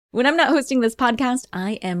When I'm not hosting this podcast,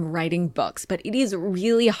 I am writing books, but it is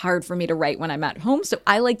really hard for me to write when I'm at home, so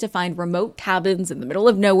I like to find remote cabins in the middle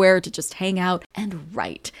of nowhere to just hang out and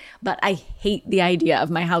write. But I hate the idea of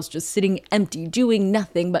my house just sitting empty, doing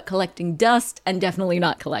nothing but collecting dust and definitely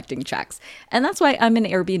not collecting checks. And that's why I'm an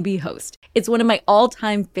Airbnb host. It's one of my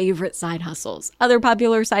all-time favorite side hustles. Other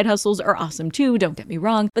popular side hustles are awesome too, don't get me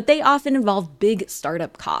wrong, but they often involve big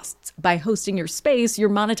startup costs. By hosting your space, you're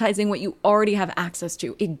monetizing what you already have access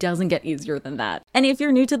to. It doesn't get easier than that. And if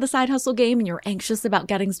you're new to the side hustle game and you're anxious about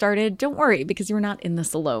getting started, don't worry because you're not in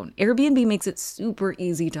this alone. Airbnb makes it super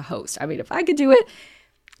easy to host. I mean, if I could do it,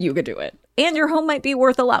 you could do it. And your home might be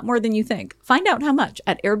worth a lot more than you think. Find out how much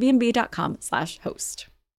at airbnb.com/host.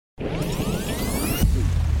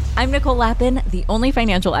 I'm Nicole Lappin, the only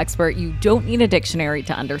financial expert you don't need a dictionary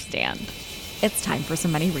to understand. It's time for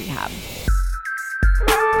some money rehab.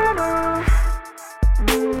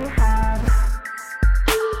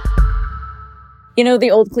 You know,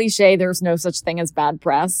 the old cliche, there's no such thing as bad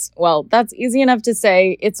press. Well, that's easy enough to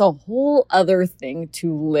say. It's a whole other thing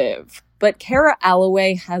to live. But Cara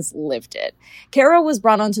Alloway has lived it. Cara was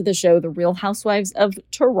brought onto the show The Real Housewives of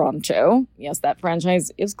Toronto. Yes, that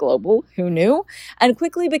franchise is global. Who knew? And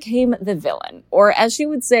quickly became the villain, or as she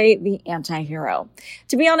would say, the anti-hero.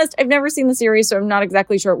 To be honest, I've never seen the series, so I'm not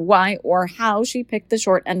exactly sure why or how she picked the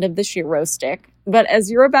short end of the Shiro stick. But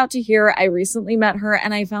as you're about to hear, I recently met her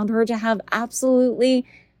and I found her to have absolutely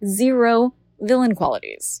zero villain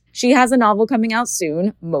qualities. She has a novel coming out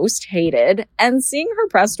soon, Most Hated, and seeing her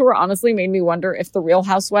press tour honestly made me wonder if The Real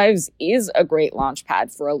Housewives is a great launch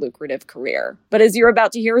pad for a lucrative career. But as you're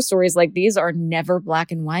about to hear, stories like these are never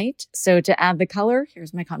black and white. So to add the color,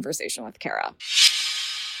 here's my conversation with Cara.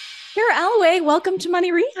 Cara Alloway, welcome to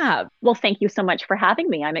Money Rehab. Well, thank you so much for having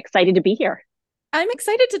me. I'm excited to be here. I'm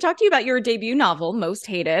excited to talk to you about your debut novel, Most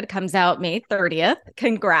Hated, comes out May 30th.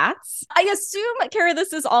 Congrats. I assume, Cara,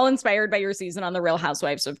 this is all inspired by your season on The Real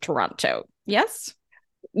Housewives of Toronto. Yes?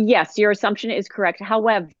 Yes, your assumption is correct.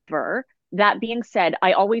 However, that being said,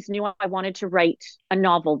 I always knew I wanted to write a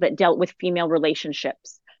novel that dealt with female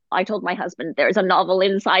relationships. I told my husband, there's a novel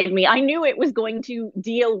inside me. I knew it was going to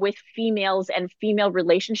deal with females and female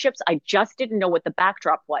relationships. I just didn't know what the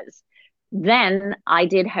backdrop was. Then I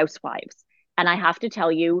did Housewives. And I have to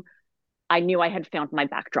tell you, I knew I had found my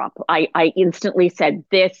backdrop. I instantly said,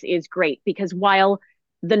 this is great. Because while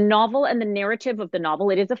the novel and the narrative of the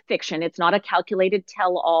novel, it is a fiction. It's not a calculated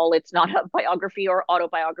tell-all. It's not a biography or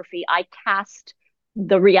autobiography. I cast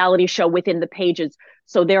the reality show within the pages.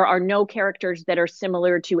 So there are no characters that are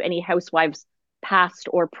similar to any housewives past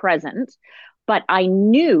or present. But I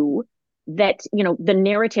knew that, the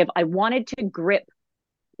narrative, I wanted to grip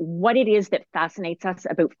what it is that fascinates us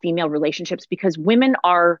about female relationships, because women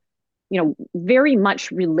are, very much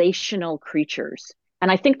relational creatures.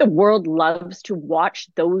 And I think the world loves to watch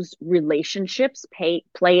those relationships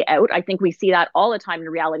play out. I think we see that all the time in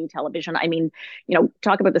reality television. I mean,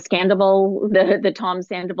 talk about the Sandoval, the Tom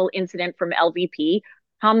Sandoval incident from LVP.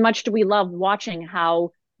 How much do we love watching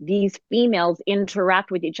how these females interact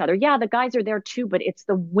with each other? Yeah, the guys are there too, but it's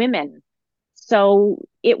the women. So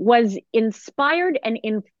it was inspired and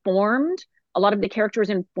informed. A lot of the characters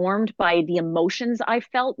informed by the emotions I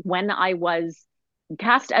felt when I was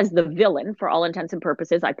cast as the villain. For all intents and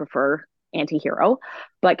purposes, I prefer anti-hero,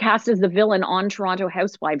 but cast as the villain on Toronto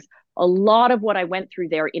Housewives. A lot of what I went through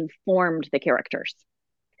there informed the characters.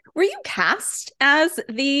 Were you cast as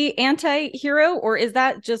the anti-hero, or is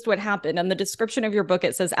that just what happened? On the description of your book,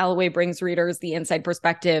 it says Alloway brings readers the inside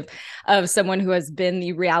perspective of someone who has been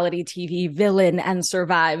the reality TV villain and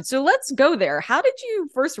survived. So let's go there. How did you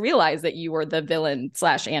first realize that you were the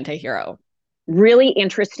villain/anti-hero? Really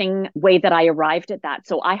interesting way that I arrived at that.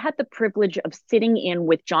 So I had the privilege of sitting in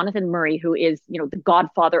with Jonathan Murray, who is, the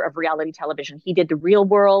godfather of reality television. He did The Real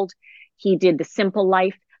World. He did The Simple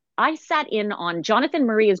Life. I sat in on Jonathan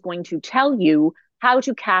Murray is going to tell you how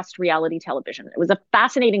to cast reality television. It was a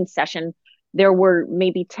fascinating session. There were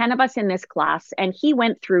maybe 10 of us in this class, and he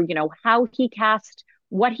went through, how he cast,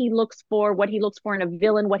 what he looks for in a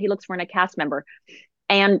villain, what he looks for in a cast member.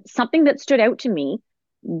 And something that stood out to me,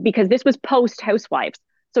 because this was post Housewives.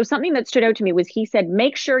 So something that stood out to me was he said,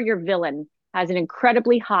 make sure your villain has an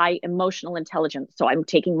incredibly high emotional intelligence. So I'm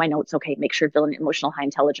taking my notes. Okay, make sure villain, emotional, high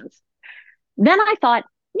intelligence. Then I thought,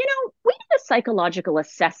 we did a psychological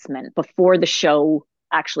assessment before the show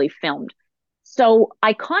actually filmed. So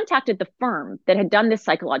I contacted the firm that had done this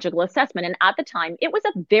psychological assessment. And at the time, it was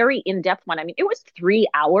a very in-depth one. I mean, it was 3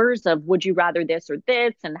 hours of would you rather this or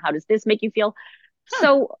this? And how does this make you feel?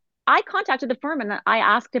 So I contacted the firm and I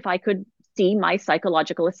asked if I could see my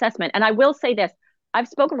psychological assessment. And I will say this, I've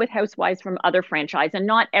spoken with housewives from other franchise, and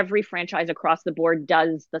not every franchise across the board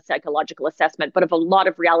does the psychological assessment, but if a lot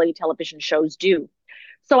of reality television shows do.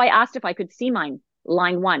 So I asked if I could see mine.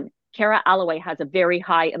 Line one, Cara Alloway has a very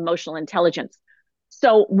high emotional intelligence.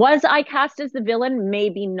 So was I cast as the villain?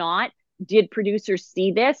 Maybe not. Did producers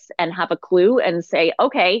see this and have a clue and say,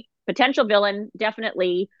 okay, potential villain,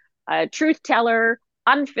 definitely, truth teller,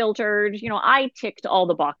 unfiltered. I ticked all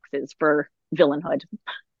the boxes for villainhood.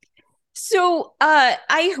 So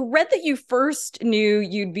I read that you first knew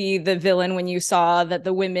you'd be the villain when you saw that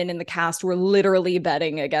the women in the cast were literally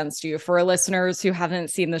betting against you. For our listeners who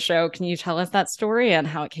haven't seen the show, can you tell us that story and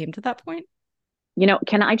how it came to that point?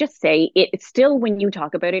 Can I just say it still, when you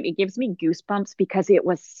talk about it, it gives me goosebumps because it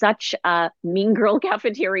was such a Mean Girl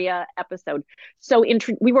cafeteria episode. So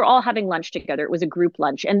we were all having lunch together. It was a group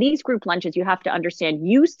lunch. And these group lunches, you have to understand,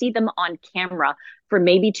 you see them on camera for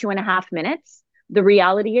maybe 2.5 minutes. The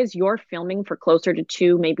reality is you're filming for closer to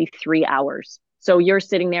 2, maybe 3 hours. So you're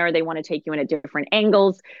sitting there, they want to take you in at different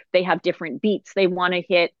angles. They have different beats they want to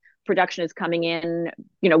hit. Production is coming in,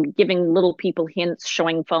 giving little people hints,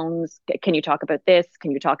 showing phones. Can you talk about this?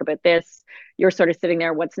 Can you talk about this? You're sort of sitting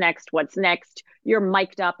there. What's next? What's next? You're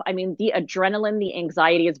mic'd up. I mean, the adrenaline, the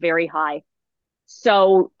anxiety is very high.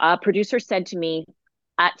 So a producer said to me,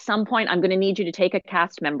 at some point, I'm going to need you to take a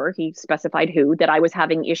cast member. He specified who that I was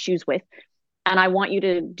having issues with. And I want you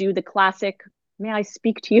to do the classic, may I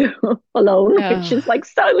speak to you alone, which is like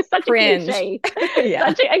such cringe. A cliche.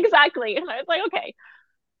 Yeah. Exactly. And I was like, okay.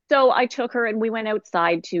 So I took her and we went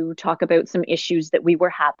outside to talk about some issues that we were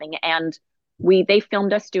having. And they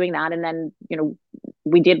filmed us doing that. And then,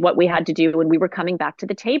 we did what we had to do and we were coming back to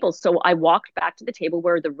the table. So I walked back to the table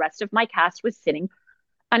where the rest of my cast was sitting.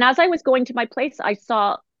 And as I was going to my place, I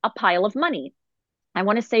saw a pile of money. I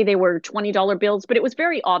want to say they were $20 bills, but it was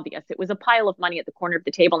very obvious. It was a pile of money at the corner of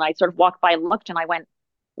the table. And I sort of walked by and looked and I went,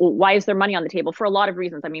 well, why is there money on the table? For a lot of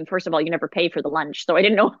reasons. I mean, first of all, you never pay for the lunch. So I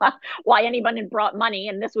didn't know why anyone had brought money.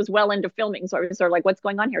 And this was well into filming. So I was sort of like, what's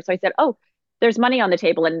going on here? So I said, oh, there's money on the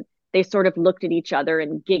table. And they sort of looked at each other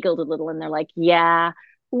and giggled a little. And they're like, yeah,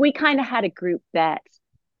 we kind of had a group bet.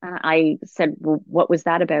 I said, well, what was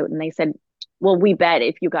that about? And they said, well, we bet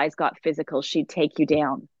if you guys got physical, she'd take you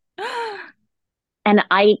down. And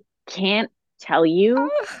I can't tell you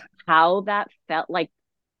how that felt. Like,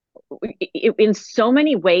 in so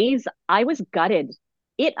many ways, I was gutted.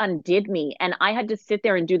 It undid me. And I had to sit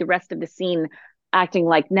there and do the rest of the scene acting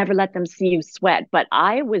like never let them see you sweat. But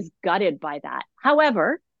I was gutted by that.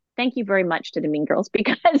 However, thank you very much to the Mean Girls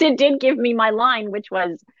because it did give me my line, which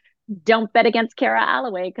was, don't bet against Cara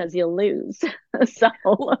Alloway because you'll lose. So,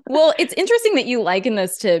 well, it's interesting that you liken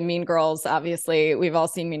this to Mean Girls. Obviously, we've all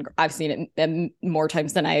seen Mean Girls. I've seen it more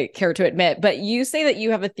times than I care to admit. But you say that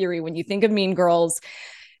you have a theory when you think of Mean Girls.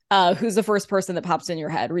 Who's the first person that pops in your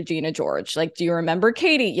head? Regina George. Like, do you remember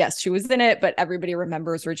Katie? Yes, she was in it, but everybody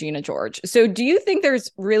remembers Regina George. So do you think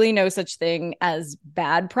there's really no such thing as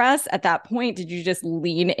bad press at that point? Did you just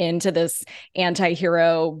lean into this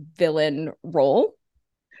anti-hero villain role?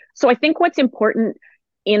 So I think what's important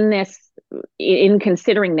in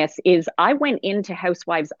considering this is I went into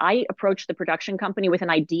Housewives. I approached the production company with an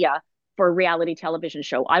idea for a reality television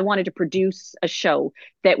show. I wanted to produce a show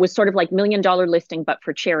that was sort of like $1 Million Listing, but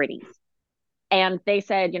for charities. And they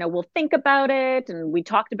said, we'll think about it. And we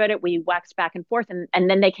talked about it. We waxed back and forth. And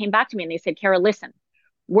then they came back to me and they said, Cara, listen,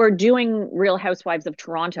 we're doing Real Housewives of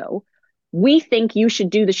Toronto. We think you should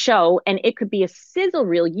do the show and it could be a sizzle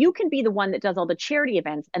reel. You can be the one that does all the charity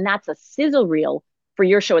events. And that's a sizzle reel for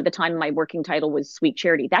your show. At the time, my working title was Sweet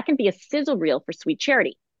Charity. That can be a sizzle reel for Sweet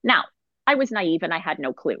Charity. Now, I was naive and I had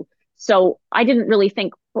no clue. So I didn't really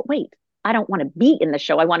think, but wait, I don't want to be in the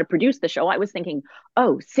show. I want to produce the show. I was thinking,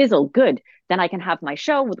 oh, sizzle, good. Then I can have my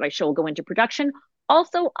show. My show will go into production.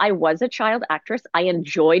 Also, I was a child actress. I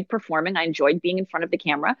enjoyed performing. I enjoyed being in front of the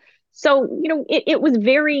camera. So, it was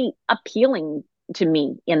very appealing to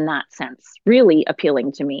me in that sense, really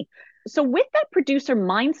appealing to me. So with that producer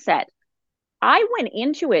mindset, I went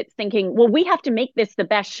into it thinking, well, we have to make this the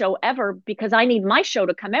best show ever because I need my show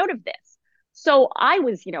to come out of this. So I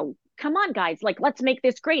was, come on, guys, like, let's make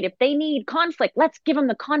this great. If they need conflict, let's give them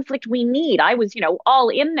the conflict we need. I was, all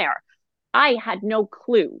in there. I had no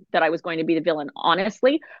clue that I was going to be the villain.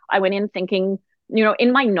 Honestly, I went in thinking,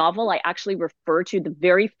 in my novel, I actually refer to the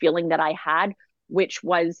very feeling that I had, which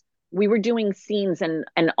was we were doing scenes and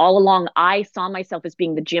all along I saw myself as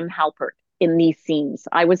being the Jim Halpert in these scenes.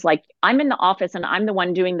 I was like, I'm in the office and I'm the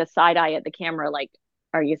one doing the side eye at the camera. Like,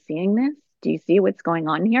 are you seeing this? Do you see what's going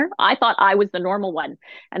on here? I thought I was the normal one.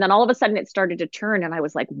 And then all of a sudden it started to turn and I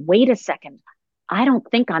was like, wait a second. I don't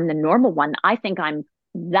think I'm the normal one. I think I'm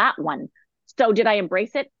that one. So did I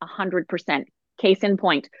embrace it? 100%. Case in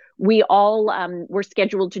point, we all were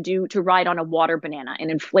scheduled to ride on a water banana, an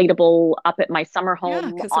inflatable up at my summer Yeah,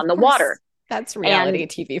 home because on of the course water. that's And reality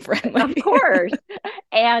TV friendly. of course,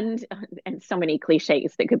 and so many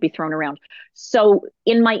cliches that could be thrown around. So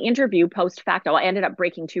in my interview post facto, I ended up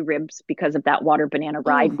breaking two ribs because of that water banana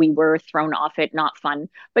ride. Oh, We were thrown off it, not fun.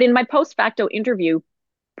 But in my post facto interview,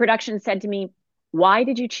 production said to me, "Why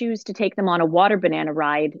did you choose to take them on a water banana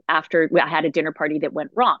ride after I had a dinner party that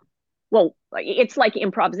went wrong?" Well, it's like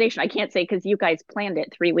improvisation. I can't say because you guys planned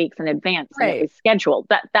it 3 weeks in advance and it right. was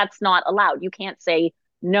scheduled. That's not allowed. You can't say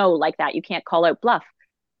no like that. You can't call out bluff.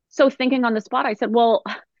 So thinking on the spot, I said, "Well,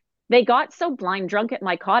 they got so blind drunk at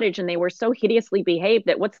my cottage and they were so hideously behaved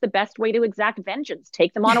that what's the best way to exact vengeance?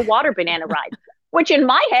 Take them on a water banana ride." Which in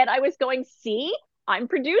my head, I was going, see, I'm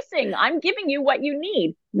producing, I'm giving you what you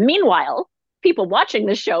need. Meanwhile, people watching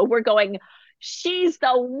the show were going, she's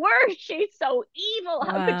the worst. She's so evil.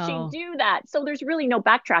 How could she Wow. do that? So there's really no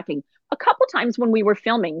backtracking. A couple times when we were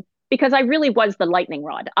filming, because I really was the lightning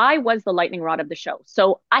rod, I was the lightning rod of the show.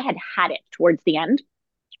 So I had it towards the end.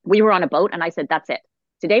 We were on a boat and I said, that's it.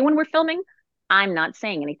 Today, when we're filming, I'm not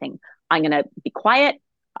saying anything. I'm going to be quiet.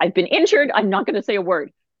 I've been injured. I'm not going to say a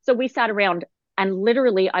word. So we sat around and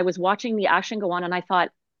literally I was watching the action go on and I thought,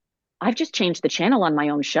 I've just changed the channel on my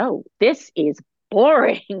own show. This is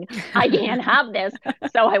boring. I can't have this.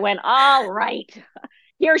 So I went, all right,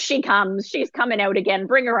 here she comes. She's coming out again.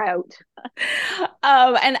 Bring her out.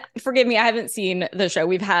 And forgive me, I haven't seen the show.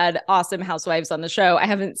 We've had awesome housewives on the show. I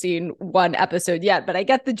haven't seen one episode yet, but I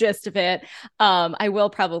get the gist of it. I will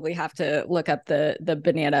probably have to look up the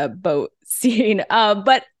banana boat scene.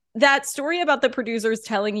 But that story about the producers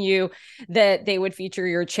telling you that they would feature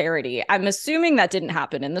your charity, I'm assuming that didn't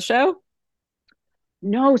happen in the show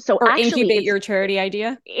No, so or actually incubate your charity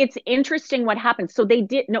idea. it's interesting what happened. So they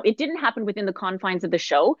did no, it didn't happen within the confines of the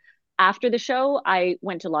show. After the show, I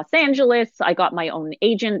went to Los Angeles. I got my own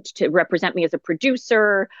agent to represent me as a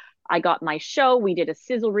producer. I got my show. We did a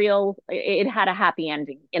sizzle reel. It had a happy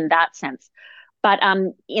ending in that sense. But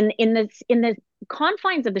in the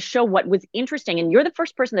confines of the show, what was interesting, and you're the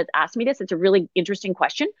first person that's asked me this. It's a really interesting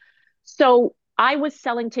question. So I was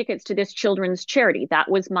selling tickets to this children's charity. That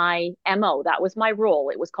was my MO. That was my role.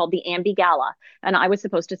 It was called the Ambi Gala, and I was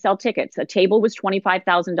supposed to sell tickets. A table was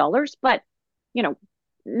 $25,000, but you know,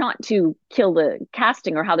 not to kill the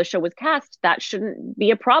casting or how the show was cast, that shouldn't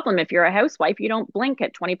be a problem. If you're a housewife, you don't blink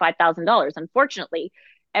at $25,000. Unfortunately,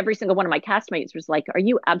 every single one of my castmates was like, "Are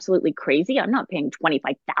you absolutely crazy? I'm not paying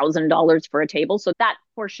 $25,000 for a table." So that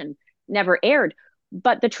portion never aired.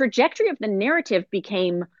 But the trajectory of the narrative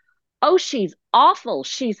became, oh, she's awful.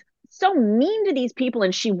 She's so mean to these people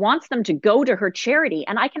and she wants them to go to her charity.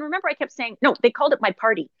 And I can remember I kept saying, no, they called it my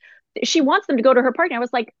party. She wants them to go to her party. And I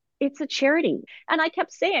was like, it's a charity. And I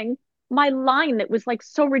kept saying my line that was like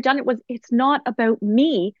so redundant was, it's not about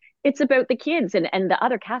me. It's about the kids. And the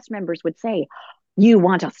other cast members would say, you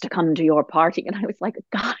want us to come to your party. And I was like,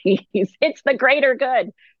 guys, it's the greater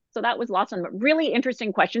good. So that was lost on them. Really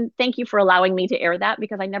interesting question. Thank you for allowing me to air that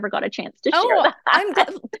because I never got a chance to share Oh, that.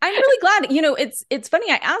 I'm really glad. You know, it's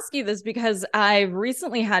funny I ask you this because I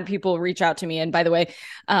recently had people reach out to me. And by the way,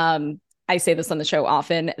 I say this on the show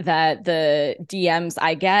often that the DMs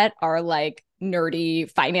I get are like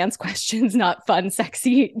nerdy finance questions, not fun,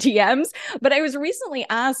 sexy DMs. But I was recently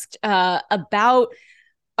asked about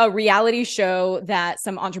a reality show that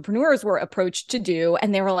some entrepreneurs were approached to do.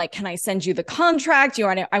 And they were like, can I send you the contract?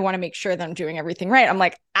 I want to make sure that I'm doing everything right. I'm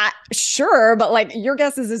like, sure. But like, your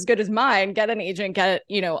guess is as good as mine. Get an agent, get,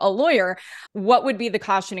 a lawyer. What would be the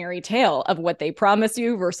cautionary tale of what they promise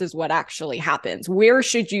you versus what actually happens? Where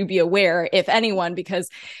should you be aware, if anyone, because,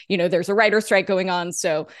 there's a writer's strike going on.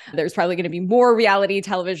 So there's probably going to be more reality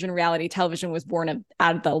television. Reality television was born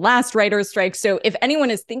out of the last writer's strike. So if anyone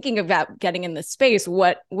is thinking about getting in this space,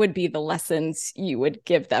 what would be the lessons you would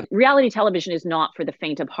give them? Reality television is not for the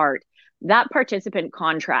faint of heart. That participant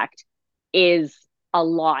contract is a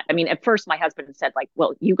lot. I mean, at first my husband said like,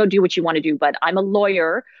 well, you go do what you want to do, but I'm a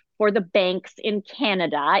lawyer for the banks in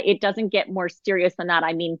Canada. It doesn't get more serious than that.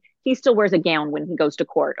 I mean, he still wears a gown when he goes to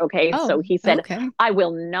court. Okay. Oh, so he said, okay. I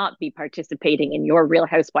will not be participating in your Real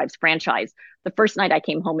Housewives franchise. The first night I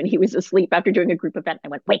came home and he was asleep after doing a group event, I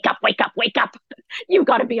went, wake up, wake up, wake up. You've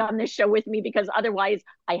got to be on this show with me because otherwise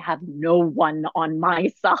I have no one on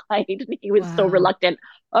my side. He was so reluctant.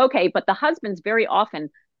 Okay. But the husbands very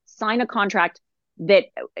often sign a contract that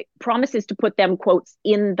promises to put them, quotes,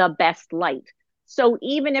 in the best light. So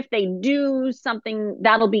even if they do something,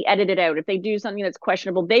 that'll be edited out. If they do something that's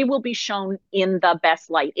questionable, they will be shown in the best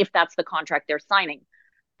light if that's the contract they're signing.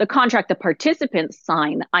 The contract the participants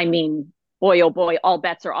sign, I mean, boy, oh boy, all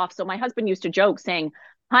bets are off. So my husband used to joke saying,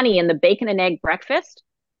 honey, in the bacon and egg breakfast,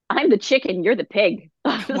 I'm the chicken, you're the pig.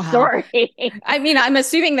 Wow. Sorry. I mean, I'm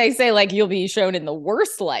assuming they say like you'll be shown in the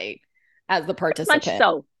worst light as the Much participant.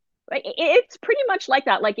 so. It's pretty much like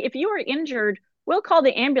that. Like if you are injured, we'll call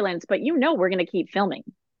the ambulance, but we're going to keep filming.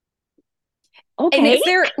 And Okay.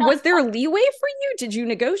 was there leeway for you? Did you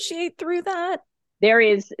negotiate through that? There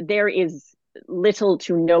is little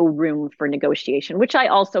to no room for negotiation, which I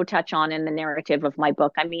also touch on in the narrative of my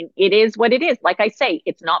book. I mean, it is what it is. Like I say,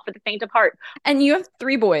 it's not for the faint of heart. And you have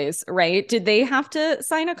 3 boys, right? Did they have to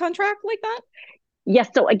sign a contract like that? Yes.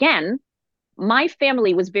 So again, my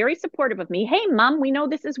family was very supportive of me. Hey, mom, we know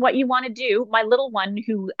this is what you want to do. My little one,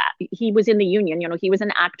 who he was in the union, he was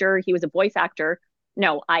an actor, he was a voice actor.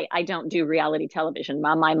 No, I don't do reality television,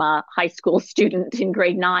 mom. I'm a high school student in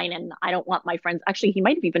grade 9, and I don't want my friends. Actually, he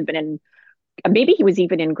might have even been in, maybe he was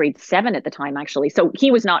even in grade 7 at the time, actually. So he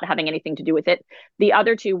was not having anything to do with it. The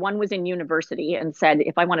other two, one was in university and said,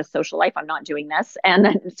 if I want a social life, I'm not doing this. And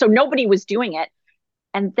then, so nobody was doing it.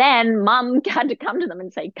 And then mom had to come to them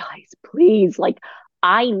and say, guys, please, like,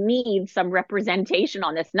 I need some representation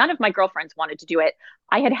on this. None of my girlfriends wanted to do it.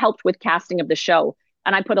 I had helped with casting of the show,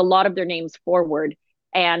 and I put a lot of their names forward.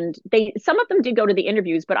 And some of them did go to the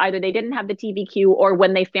interviews, but either they didn't have the TVQ, or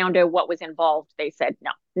when they found out what was involved, they said,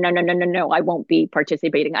 no, no, no, no, no, no, I won't be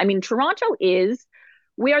participating. I mean,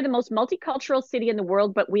 we are the most multicultural city in the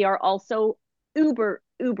world, but we are also uber,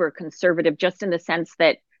 uber conservative, just in the sense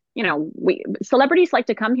that celebrities like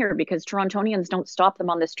to come here because Torontonians don't stop them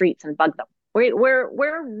on the streets and bug them. We're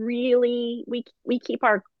really, we keep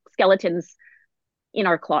our skeletons in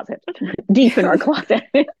our closet, deep in our closet.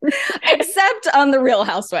 Except on the Real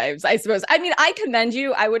Housewives, I suppose. I mean, I commend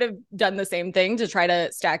you. I would have done the same thing to try to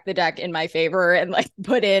stack the deck in my favor and like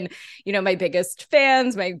put in, my biggest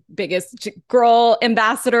fans, my biggest girl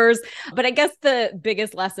ambassadors. But I guess the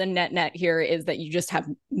biggest lesson net here is that you just have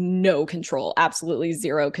no control, absolutely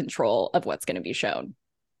zero control of what's going to be shown.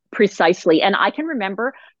 Precisely. And I can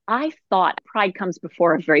remember, I thought pride comes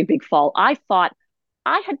before a very big fall. I thought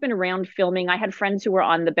I had been around filming. I had friends who were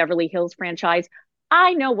on the Beverly Hills franchise.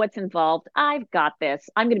 I know what's involved. I've got this.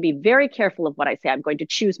 I'm going to be very careful of what I say. I'm going to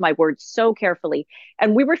choose my words so carefully.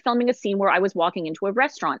 And we were filming a scene where I was walking into a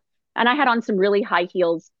restaurant, and I had on some really high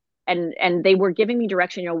heels, and they were giving me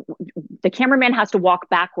direction. The cameraman has to walk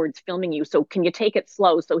backwards filming you. So can you take it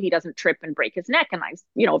slow so he doesn't trip and break his neck? And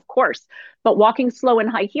of course, but walking slow in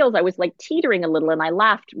high heels, I was like teetering a little. And I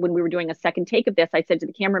laughed when we were doing a second take of this. I said to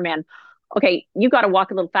the cameraman, okay, you got to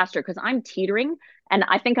walk a little faster because I'm teetering and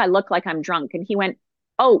I think I look like I'm drunk. And he went,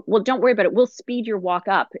 oh, well, don't worry about it. We'll speed your walk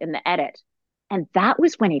up in the edit. And that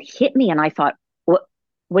was when it hit me. And I thought,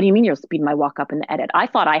 what do you mean you'll speed my walk up in the edit? I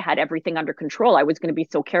thought I had everything under control. I was going to be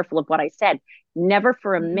so careful of what I said. Never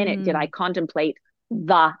for a minute did I contemplate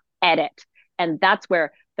the edit. And that's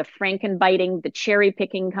where the frankenbiting, the cherry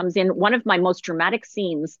picking comes in. One of my most dramatic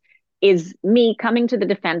scenes is me coming to the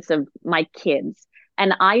defense of my kids.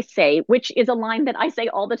 And I say, which is a line that I say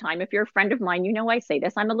all the time. If you're a friend of mine, I say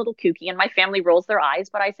this. I'm a little kooky and my family rolls their eyes,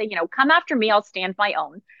 but I say, come after me, I'll stand my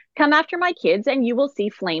own. Come after my kids and you will see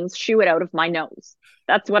flames shoot out of my nose.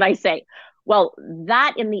 That's what I say. Well,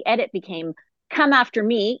 that in the edit became, come after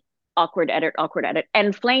me, awkward edit,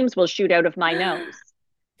 and flames will shoot out of my nose.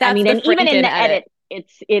 And even in the edit,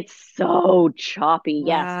 it's so choppy. Wow.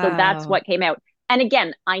 Yes. So that's what came out. And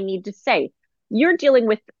again, I need to say, you're dealing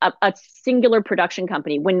with a singular production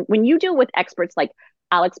company. When you deal with experts like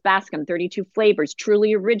Alex Bascom, 32 Flavors,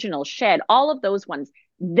 Truly Original, Shed, all of those ones,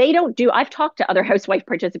 I've talked to other housewife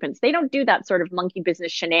participants. They don't do that sort of monkey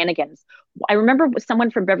business shenanigans. I remember someone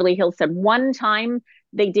from Beverly Hills said one time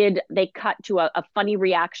they cut to a funny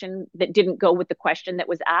reaction that didn't go with the question that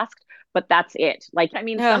was asked, but that's it.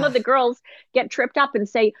 Some of the girls get tripped up and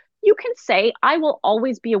say, you can say, I will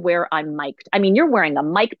always be aware I'm mic'd. I mean, you're wearing a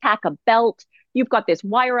mic pack, a belt. You've got this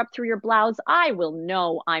wire up through your blouse. I will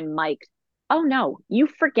know I'm mic'd. Oh, no, you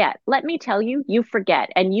forget. Let me tell you, you forget.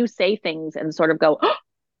 And you say things and sort of go,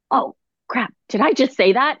 oh, crap. Did I just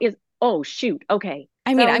say that? Oh, shoot. Okay.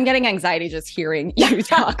 I mean, I'm getting anxiety just hearing you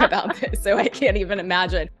talk about this, so I can't even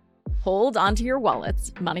imagine. Hold onto your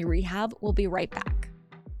wallets. Money Rehab will be right back.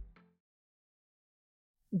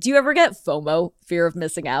 Do you ever get FOMO, fear of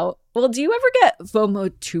missing out? Well, do you ever get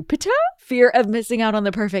FOMO-tupita, fear of missing out on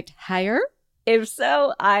the perfect hire? If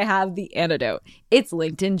so, I have the antidote. It's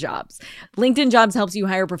LinkedIn Jobs. LinkedIn Jobs helps you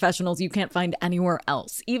hire professionals you can't find anywhere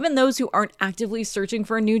else, even those who aren't actively searching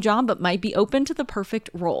for a new job but might be open to the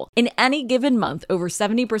perfect role. In any given month, over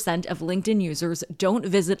 70% of LinkedIn users don't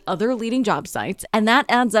visit other leading job sites, and that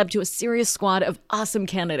adds up to a serious squad of awesome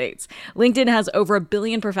candidates. LinkedIn has over 1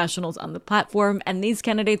 billion professionals on the platform, and these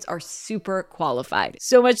candidates are super qualified.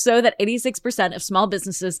 So much so that 86% of small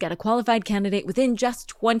businesses get a qualified candidate within just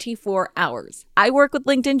 24 hours. I work with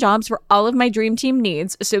LinkedIn Jobs for all of my dream team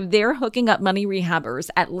needs, so they're hooking up money rehabbers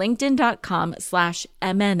at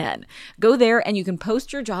linkedin.com/MNN. Go there and you can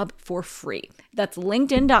post your job for free. That's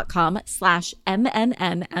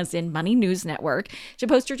linkedin.com/MNN, as in Money News Network, to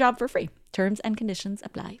post your job for free. Terms and conditions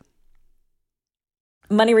apply.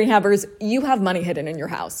 Money rehabbers, you have money hidden in your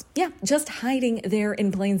house. Yeah, just hiding there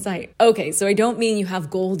in plain sight. Okay, so I don't mean you have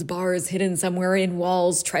gold bars hidden somewhere in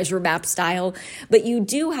walls, treasure map style, but you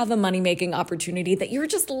do have a money-making opportunity that you're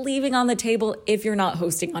just leaving on the table if you're not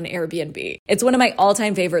hosting on Airbnb. It's one of my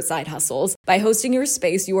all-time favorite side hustles. By hosting your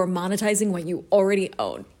space, you are monetizing what you already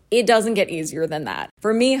own. It doesn't get easier than that.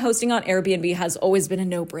 For me, hosting on Airbnb has always been a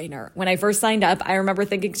no-brainer. When I first signed up, I remember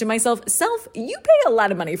thinking to myself, Self, you pay a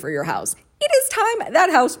lot of money for your house. It is time that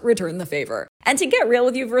house returned the favor. And to get real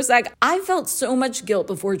with you for a sec, I felt so much guilt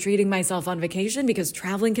before treating myself on vacation because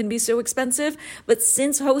traveling can be so expensive. But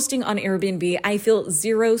since hosting on Airbnb, I feel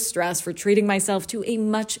zero stress for treating myself to a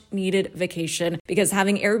much needed vacation because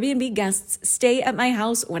having Airbnb guests stay at my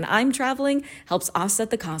house when I'm traveling helps offset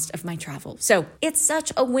the cost of my travel. So it's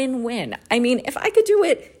such a win-win. I mean, if I could do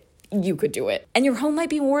it, you could do it. And your home might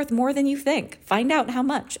be worth more than you think. Find out how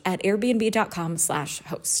much at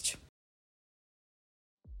airbnb.com/host.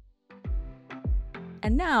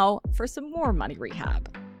 And now for some more money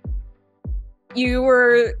rehab. You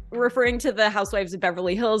were referring to the Housewives of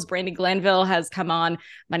Beverly Hills. Brandi Glanville has come on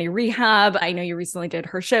Money Rehab. I know you recently did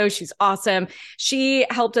her show. She's awesome. She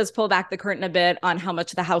helped us pull back the curtain a bit on how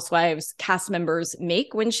much the Housewives cast members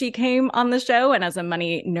make when she came on the show. And as a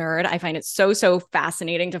money nerd, I find it so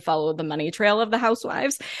fascinating to follow the money trail of the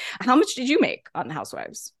Housewives. How much did you make on the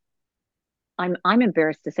Housewives? I'm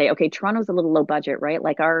embarrassed to say, okay, Toronto's a little low budget, right?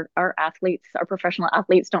 Like our athletes, our professional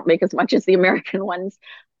athletes don't make as much as the American ones.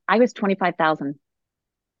 I was 25,000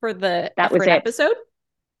 for the that was an it. Episode.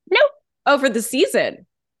 Nope. Oh, for the season.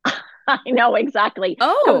 I know, exactly.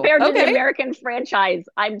 Oh, compared to the American franchise,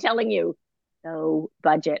 I'm telling you, no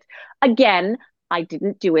budget. Again, I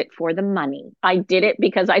didn't do it for the money. I did it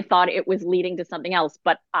because I thought it was leading to something else.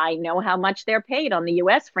 But I know how much they're paid on the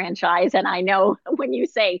US franchise, and I know when you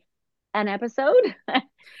say an episode,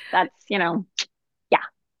 that's, yeah.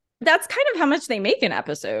 That's kind of how much they make an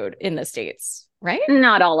episode in the States, right?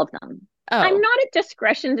 Not all of them. Oh. I'm not at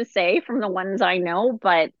discretion to say from the ones I know,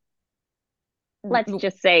 but let's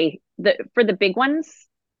just say that for the big ones,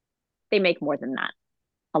 they make more than that.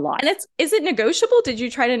 A lot. And is it negotiable? Did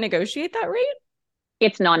you try to negotiate that rate?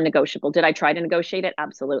 It's non-negotiable. Did I try to negotiate it?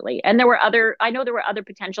 Absolutely. And I know there were other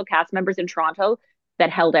potential cast members in Toronto that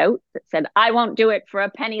held out, that said, I won't do it for a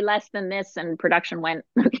penny less than this. And production went,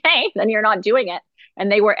 okay, then you're not doing it.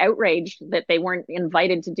 And they were outraged that they weren't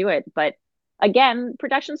invited to do it. But again,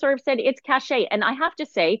 production sort of said it's cachet. And I have to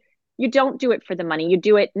say, you don't do it for the money. You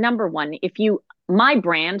do it, number one, my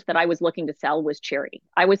brand that I was looking to sell was charity.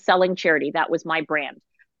 I was selling charity. That was my brand.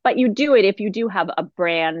 But you do it if you do have a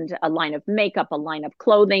brand, a line of makeup, a line of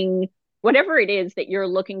clothing, whatever it is that you're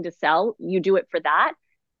looking to sell, you do it for that.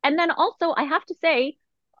 And then also, I have to say,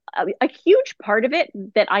 a huge part of it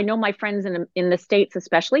that I know my friends in the States,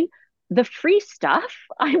 especially, the free stuff,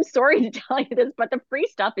 I'm sorry to tell you this, but the free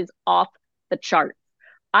stuff is off the charts.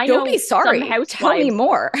 Don't be sorry. Tell me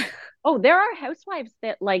more. Oh, there are housewives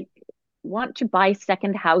that want to buy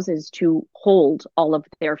second houses to hold all of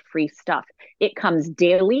their free stuff. It comes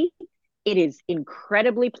daily. It is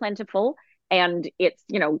incredibly plentiful. And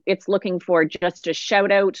it's looking for just a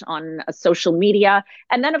shout out on a social media.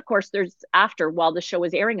 And then, of course, while the show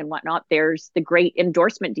is airing and whatnot, there's the great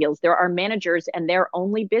endorsement deals. There are managers and their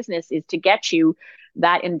only business is to get you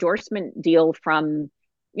that endorsement deal from,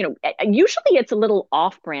 usually it's a little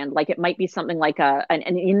off brand. Like it might be something like an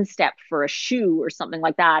instep for a shoe or something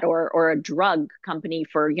like that, or a drug company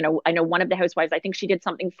for, I know one of the housewives, I think she did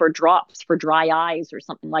something for drops for dry eyes or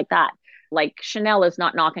something like that. Like Chanel is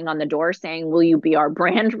not knocking on the door saying, will you be our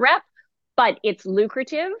brand rep? But it's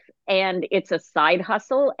lucrative and it's a side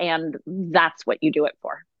hustle, and that's what you do it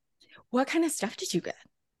for. What kind of stuff did you get?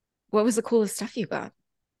 What was the coolest stuff you got?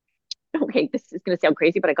 Okay, this is going to sound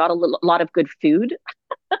crazy, but I got a lot of good food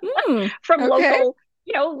from local,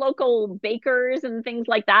 local bakers and things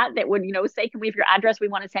like that that would, say, can we have your address? We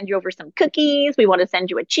want to send you over some cookies. We want to send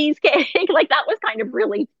you a cheesecake. Like that was kind of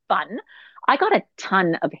really fun. I got a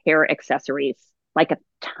ton of hair accessories, like a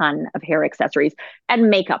ton of hair accessories and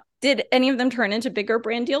makeup. Did any of them turn into bigger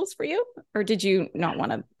brand deals for you? Or did you not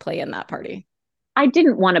want to play in that party? I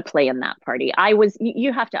didn't want to play in that party.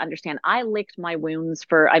 You have to understand, I licked my wounds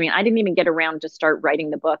I didn't even get around to start writing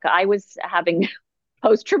the book. I was having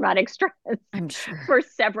post-traumatic stress, I'm sure, for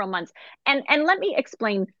several months. And let me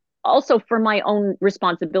explain also for my own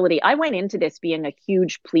responsibility. I went into this being a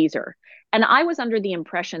huge pleaser. And I was under the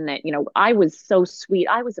impression that, I was so sweet.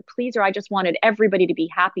 I was a pleaser. I just wanted everybody to be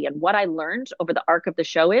happy. And what I learned over the arc of the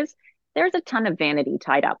show is there's a ton of vanity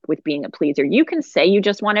tied up with being a pleaser. You can say you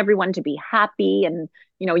just want everyone to be happy and,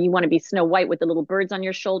 you want to be Snow White with the little birds on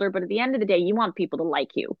your shoulder. But at the end of the day, you want people to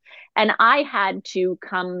like you. And I had to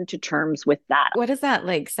come to terms with that. What is that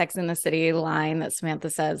like Sex in the City line that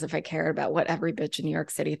Samantha says, if I cared about what every bitch in New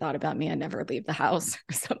York City thought about me, I'd never leave the house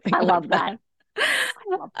or something? I love that.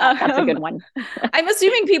 That's a good one. I'm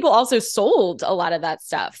assuming people also sold a lot of that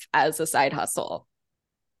stuff as a side hustle.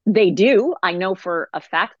 They do. I know for a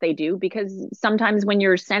fact they do, because sometimes when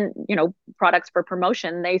you're sent, products for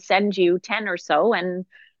promotion, they send you 10 or so, and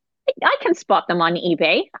I can spot them on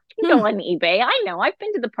eBay. I can go on eBay. I know. I've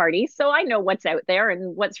been to the party, so I know what's out there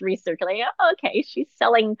and what's recirculating. Okay, she's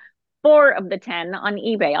selling 4 of the 10 on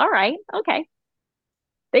eBay. All right. Okay.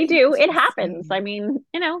 They do. It happens.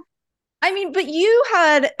 But you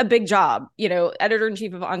had a big job,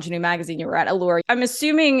 editor-in-chief of Ingenue magazine. You were at Allure. I'm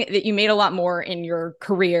assuming that you made a lot more in your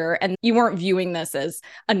career and you weren't viewing this as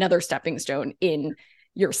another stepping stone in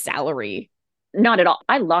your salary. Not at all.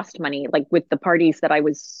 I lost money, like with the parties that I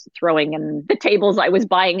was throwing and the tables I was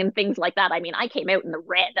buying and things like that. I came out in the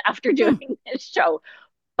red after doing this show.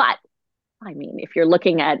 But if you're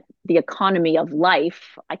looking at the economy of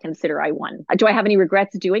life, I consider I won. Do I have any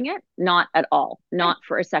regrets doing it? Not at all. Not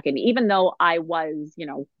for a second. Even though I was,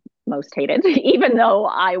 most hated, even though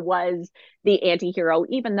I was the anti-hero,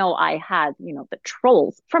 even though I had, the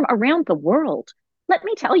trolls from around the world. Let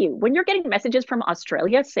me tell you, when you're getting messages from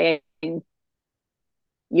Australia saying,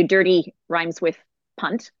 you dirty rhymes with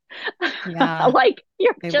punt. Yeah. Like,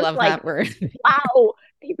 you're I just love like, that word. wow,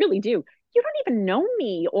 they really do. You don't even know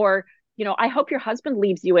me. Or, I hope your husband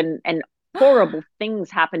leaves you and horrible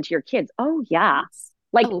things happen to your kids. Oh, yeah.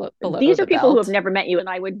 Like, these are people who have never met you. And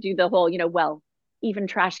I would do the whole, well, even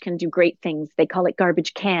trash can do great things. They call it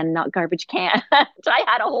garbage can, not garbage can. So I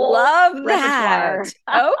had a whole love that.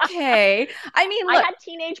 Okay. I had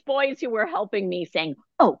teenage boys who were helping me saying,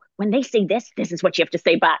 oh, when they say this is what you have to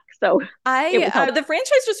say back. So the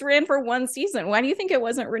franchise just ran for 1 season. Why do you think it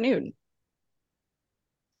wasn't renewed?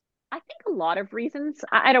 I think a lot of reasons.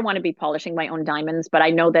 I don't want to be polishing my own diamonds, but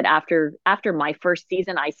I know that after my first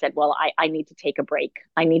season, I said, well, I need to take a break.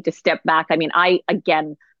 I need to step back.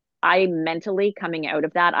 I mentally coming out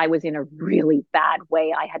of that, I was in a really bad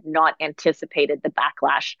way. I had not anticipated the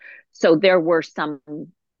backlash. So there were some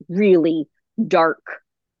really dark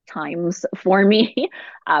times for me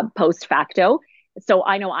post facto. So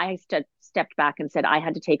I know I stepped back and said I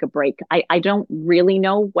had to take a break. I don't really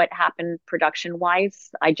know what happened production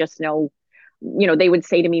wise. I just know, they would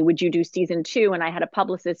say to me, would you do season 2? And I had a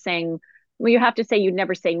publicist saying, well, you have to say you'd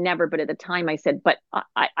never say never. But at the time I said, but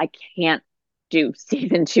I can't do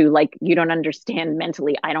season 2. Like, you don't understand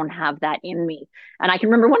mentally. I don't have that in me. And I can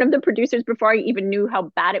remember one of the producers, before I even knew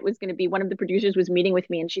how bad it was going to be, one of the producers was meeting with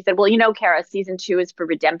me and she said, well, Cara, season 2 is for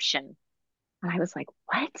redemption. And I was like,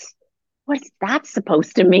 what is that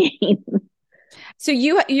supposed to mean? So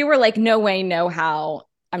you were like, no way, no how,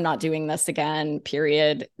 I'm not doing this again,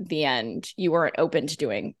 period, the end. You weren't open to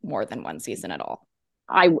doing more than 1 season at all.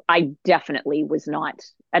 I definitely was not.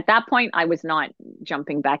 At that point, I was not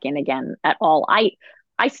jumping back in again at all.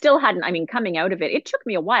 I still hadn't, coming out of it, it took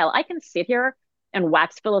me a while. I can sit here and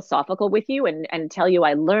wax philosophical with you and tell you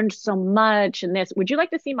I learned so much and this. Would you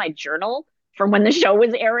like to see my journal from when the show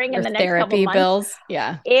was airing in the next couple months? Bills?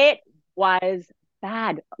 Yeah. It was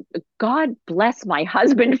bad. God bless my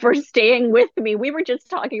husband for staying with me. We were just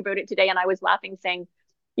talking about it today and I was laughing saying,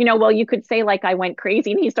 well, you could say like I went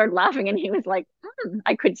crazy, and he started laughing and he was like,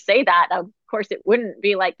 I could say that. Of course, it wouldn't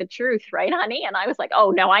be like the truth, right, honey? And I was like, oh,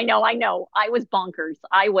 no, I know. I was bonkers.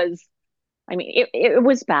 It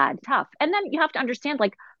was bad, tough. And then you have to understand,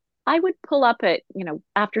 like, I would pull up at,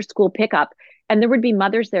 after school pickup and there would be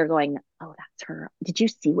mothers there going, oh, that's her. Did you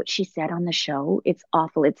see what she said on the show? It's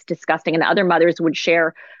awful. It's disgusting. And the other mothers would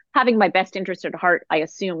share, having my best interest at heart, I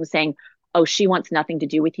assume, saying, oh, she wants nothing to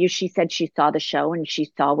do with you. She said she saw the show and she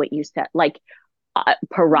saw what you said. Like,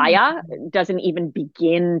 Pariah doesn't even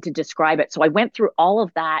begin to describe it. So I went through all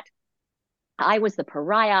of that. I was the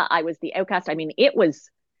pariah. I was the outcast. I mean, it was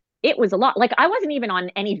a lot. Like I wasn't even on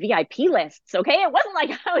any VIP lists. Okay. It wasn't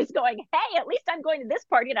like I was going, hey, at least I'm going to this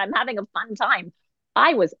party and I'm having a fun time.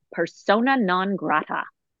 I was persona non grata.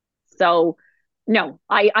 So no,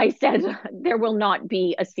 I said there will not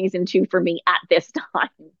be a season 2 for me at this time.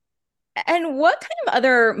 And what kind of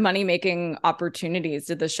other money-making opportunities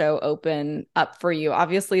did the show open up for you?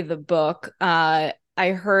 Obviously, the book. I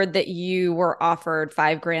heard that you were offered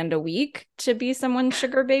 $5,000 a week to be someone's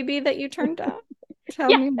sugar baby that you turned down. Tell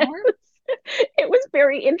Yeah, me more. it was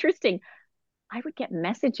very interesting. I would get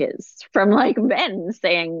messages from like men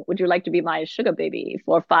saying, "Would you like to be my sugar baby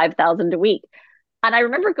for 5,000 a week?" And I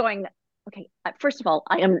remember going, "Okay, first of all,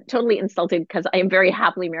 I am totally insulted because I am very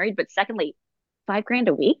happily married, but secondly, 5 grand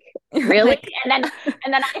a week, really?" Like, And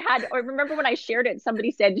then I remember when I shared it,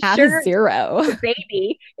 somebody said, add a "Sugar zero.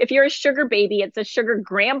 baby. If you're a sugar baby, it's a sugar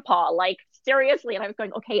grandpa. Like seriously." And I was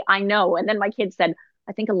going, "Okay, I know." And then my kid said,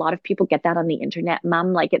 "I think a lot of people get that on the internet,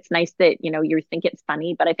 mom. Like it's nice that, you think it's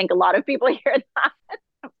funny, but I think a lot of people hear that."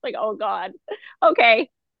 I was like, "Oh God. Okay."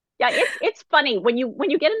 Yeah, it's funny when you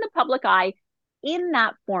get in the public eye in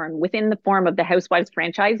that form, within the form of the Housewives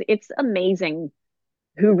franchise, it's amazing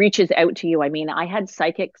who reaches out to you. I mean, I had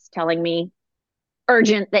psychics telling me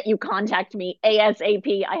urgent that you contact me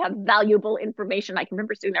ASAP. I have valuable information. I can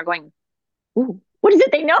remember sitting there going, "Ooh, what is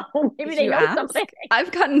it they know?" Maybe Did they you know something. ask?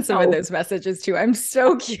 I've gotten some of Oh, those messages too. I'm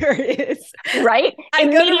so curious. right? I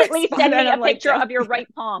go to Immediately respond send me and a I'm like, picture just of your right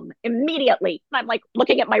palm. Immediately. And I'm like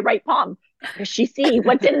looking at my right palm. Does she see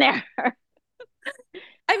what's in there?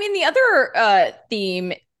 I mean, the other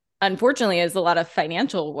theme, unfortunately, is a lot of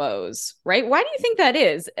financial woes, right? Why do you think that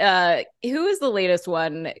is? Who is the latest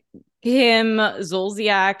one? Kim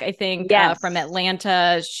Zolciak, I think, from Yes.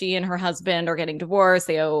 Atlanta. She and her husband are getting divorced.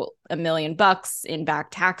 They owe $1 million in back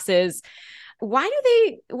taxes. Why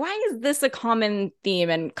is this a common theme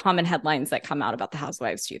and common headlines that come out about the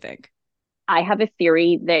housewives, do you think? I have a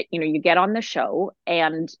theory that, you get on the show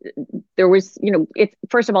and there was, it's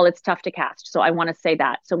first of all, it's tough to cast. So I want to say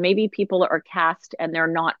that. So maybe people are cast and they're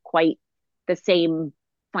not quite the same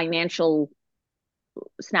financial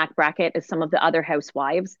snack bracket as some of the other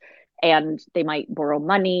housewives. And they might borrow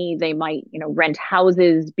money, they might, rent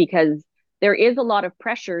houses because there is a lot of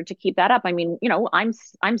pressure to keep that up. I mean,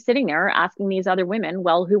 I'm sitting there asking these other women,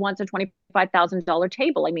 well, who wants a $25,000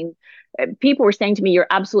 table? I mean, people were saying to me, "You're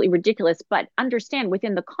absolutely ridiculous." But understand,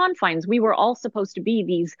 within the confines, we were all supposed to be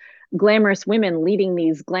these glamorous women leading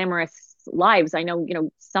these glamorous lives. I know,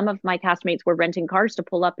 some of my castmates were renting cars to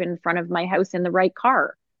pull up in front of my house in the right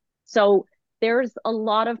car. So there's a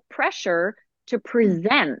lot of pressure to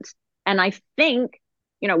present. And I think,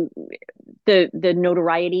 you know, the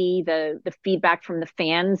notoriety, the feedback from the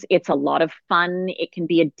fans, it's a lot of fun. It can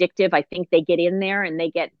be addictive. I think they get in there and they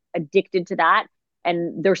get addicted to that.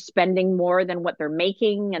 And they're spending more than what they're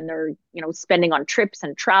making, and they're, spending on trips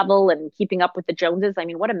and travel and keeping up with the Joneses. I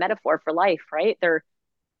mean, what a metaphor for life, right? They're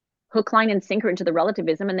hook, line, and sinker into the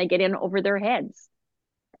relativism, and they get in over their heads.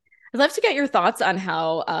 I'd love to get your thoughts on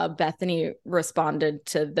how Bethany responded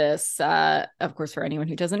to this. Of course, for anyone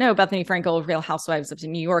who doesn't know, Bethany Frankel, Real Housewives of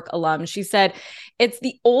New York alum, she said, "It's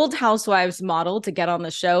the old housewives model to get on the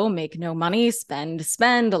show, make no money, spend,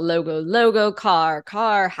 logo,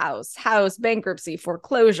 car, house, bankruptcy,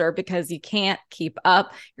 foreclosure, because you can't keep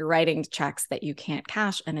up. You're writing checks that you can't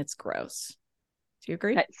cash, and it's gross." Do you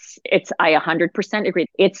agree? I 100% agree.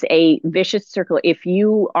 It's a vicious circle. If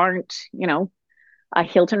you aren't, a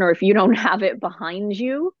Hilton, or if you don't have it behind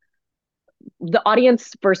you, the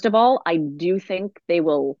audience, first of all, I do think they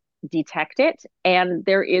will detect it. And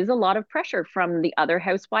there is a lot of pressure from the other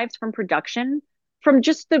housewives, from production, from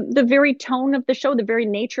just the very tone of the show, the very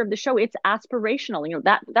nature of the show. It's aspirational.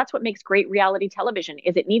 That's what makes great reality television.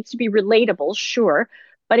 Is it needs to be relatable, sure,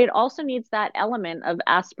 but it also needs that element of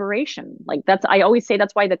aspiration. Like I always say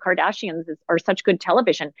that's why the Kardashians are such good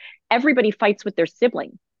television. Everybody fights with their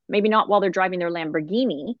sibling, maybe not while they're driving their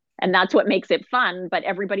Lamborghini, and that's what makes it fun, but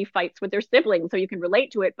everybody fights with their siblings, so you can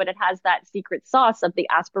relate to it, but it has that secret sauce of the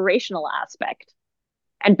aspirational aspect.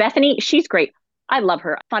 And Bethany, she's great. I love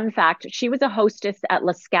her. Fun fact, she was a hostess at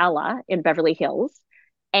La Scala in Beverly Hills,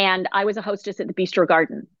 and I was a hostess at the Bistro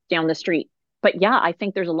Garden down the street. But yeah, I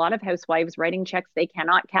think there's a lot of housewives writing checks they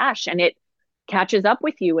cannot cash, and it catches up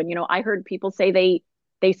with you. And I heard people say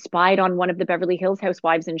they spied on one of the Beverly Hills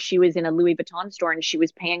housewives, and she was in a Louis Vuitton store and she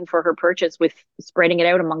was paying for her purchase with spreading it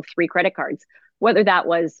out among 3 credit cards. Whether that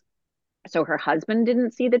was so her husband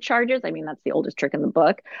didn't see the charges, I mean, that's the oldest trick in the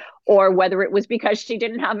book, or whether it was because she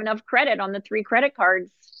didn't have enough credit on the 3 credit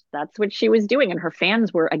cards, that's what she was doing. And her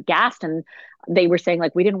fans were aghast, and they were saying,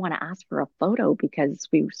 like, we didn't want to ask for a photo because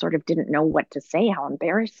we sort of didn't know what to say. How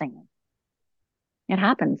embarrassing. It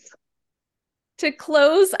happens. To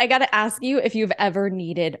close, I got to ask you if you've ever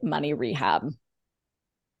needed money rehab.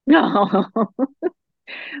 No.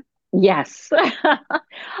 Yes.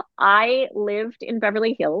 I lived in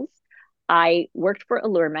Beverly Hills. I worked for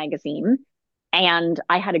Allure magazine, and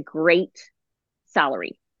I had a great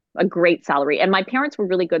salary, a great salary. And my parents were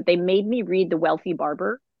really good. They made me read The Wealthy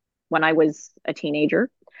Barber when I was a teenager.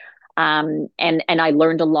 And I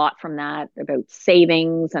learned a lot from that about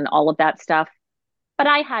savings and all of that stuff. But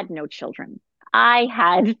I had no children. I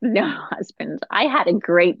had no husband. I had a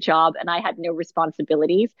great job and I had no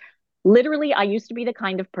responsibilities. Literally, I used to be the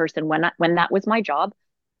kind of person when that was my job,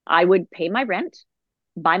 I would pay my rent,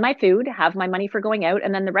 buy my food, have my money for going out,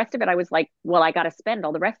 and then the rest of it I was like, well, I got to spend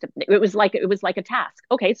all the rest of it. It was like a task.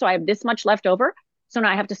 Okay, so I have this much left over, so now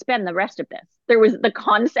I have to spend the rest of this. There was the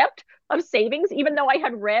concept of savings, even though I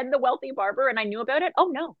had read The Wealthy Barber and I knew about it.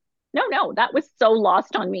 Oh no, that was so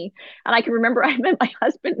lost on me. And I can remember I met my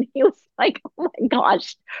husband and he was like, oh my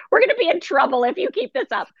gosh, we're going to be in trouble if you keep this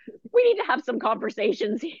up. We need to have some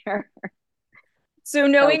conversations here. So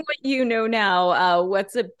knowing what you know now,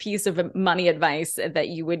 what's a piece of money advice that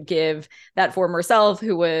you would give that former self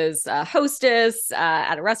who was a hostess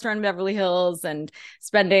at a restaurant in Beverly Hills and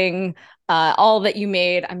spending all that you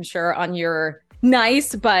made, I'm sure, on your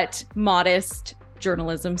nice but modest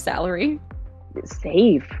journalism salary?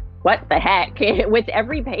 Save. What the heck? With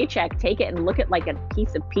every paycheck, take it and look at like a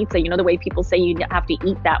piece of pizza. You know, the way people say you have to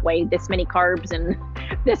eat that way, this many carbs and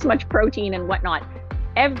this much protein and whatnot.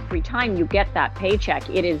 Every time you get that paycheck,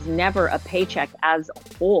 it is never a paycheck as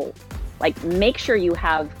a whole. Like, make sure you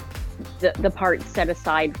have the part set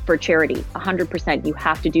aside for charity. 100%. You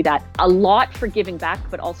have to do that. A lot for giving back,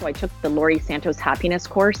 but also I took the Laurie Santos happiness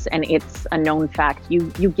course, and it's a known fact.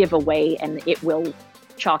 You give away and it will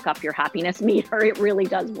chalk up your happiness meter. It really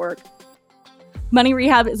does work. Money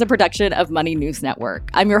Rehab is a production of Money News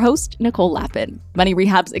Network. I'm your host, Nicole Lappin. Money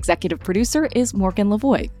Rehab's executive producer is Morgan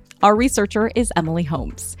Lavoie. Our researcher is Emily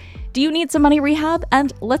Holmes. Do you need some money rehab?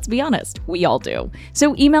 And let's be honest, we all do.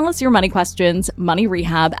 So email us your money questions,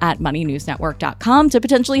 moneyrehab@moneynewsnetwork.com, to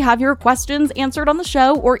potentially have your questions answered on the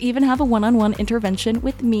show or even have a one-on-one intervention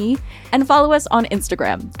with me. And follow us on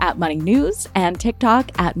Instagram @moneynews and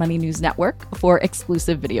TikTok @moneynewsnetwork for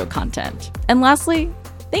exclusive video content. And lastly,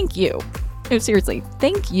 thank you. No, seriously,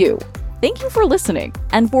 thank you. Thank you for listening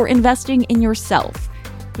and for investing in yourself,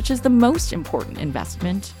 which is the most important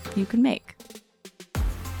investment you can make.